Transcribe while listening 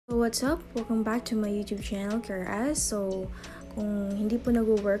So what's up? Welcome back to my YouTube channel, KRS. So kung hindi po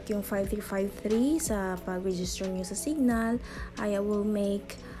nag-work yung 5353 sa pag-register nyo sa Cignal, I will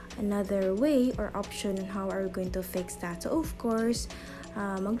make another way or option on how are we going to fix that. So of course,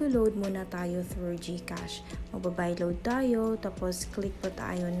 maglo-load muna tayo through GCash. Magbabuy load tayo, tapos click po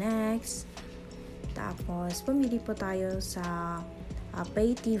tayo next. Tapos pumili po tayo sa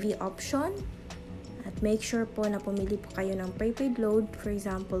pay TV option. At make sure po na pumili po kayo ng prepaid load. For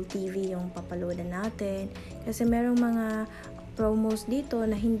example, TV yung papaloadan natin. Kasi merong mga promos dito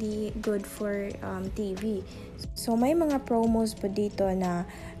na hindi good for TV. So, may mga promos po dito na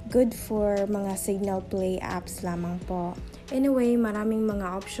good for mga Cignal Play apps lamang po. Anyway, maraming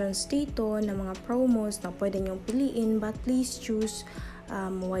mga options dito na mga promos na pwede nyong piliin. But please choose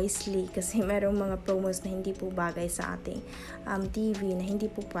wisely kasi merong mga promos na hindi po bagay sa ating TV na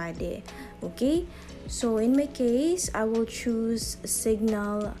hindi po pwede. Okay? So, in my case, I will choose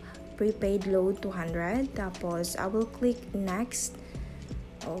Cignal prepaid load 200. Tapos, I will click next.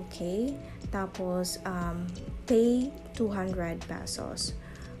 Okay? Tapos, pay 200 pesos.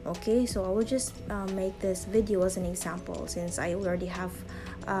 Okay? So, I will just make this video as an example since I already have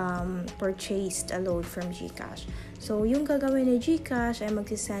purchased a load from GCash. So, yung gagawin ni GCash ay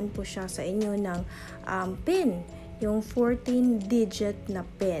magsisend po siya sa inyo ng PIN, yung 14-digit na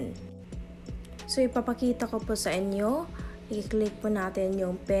PIN. So, ipapakita ko po sa inyo. I-click po natin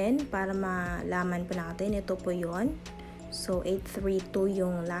yung PIN para malaman po natin. Ito po yon. So, 832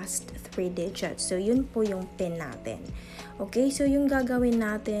 yung last 3 digits. So, yun po yung PIN natin. Okay, so yung gagawin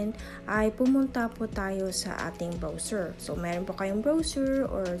natin ay pumunta po tayo sa ating browser. So, meron po kayong browser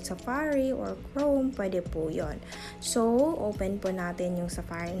or Safari or Chrome, pwede po yon. So, open po natin yung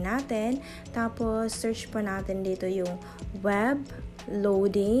Safari natin. Tapos, search po natin dito yung Web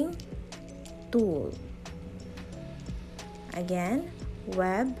Loading Tool. Again,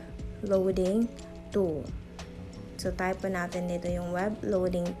 Web Loading Tool. So, type po natin dito yung Web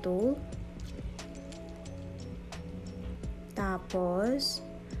Loading Tool. Tapos,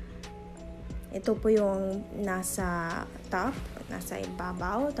 ito po yung nasa top, nasa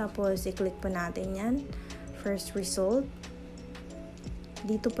ibabaw. Tapos, i-click po natin yan. First result.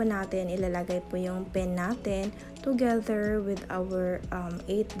 Dito po natin ilalagay po yung PIN natin together with our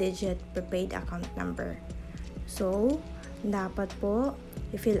 8-digit prepaid account number. So, dapat po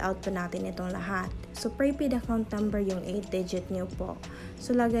i-fill out po natin itong lahat. So, prepaid account number yung 8-digit nyo po.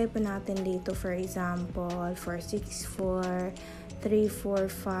 So, lagay po natin dito, for example,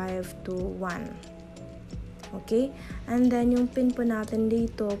 464-34521. Okay? And then, yung PIN po natin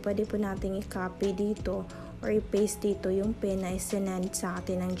dito, pwede po natin i-copy dito or i-paste dito yung PIN na isinend sa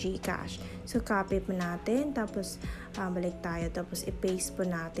atin ng GCash. So, copy po natin, tapos balik tayo, tapos i-paste po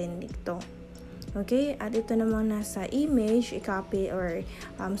natin dito. Okay, at ito namang nasa image, i-copy or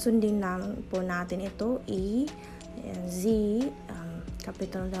sundin lang po natin ito, E, Z,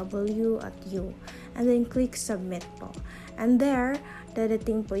 capital W at U. And then click submit po. And there,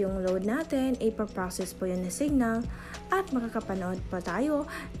 dadating po yung load natin, ipaprocess po yun na Cignal, at makakapanood po tayo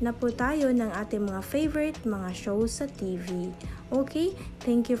ng ating mga favorite mga shows sa TV. Okay,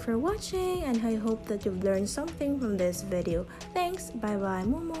 thank you for watching and I hope that you've learned something from this video. Thanks, bye-bye,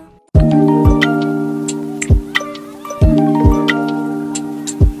 Momo!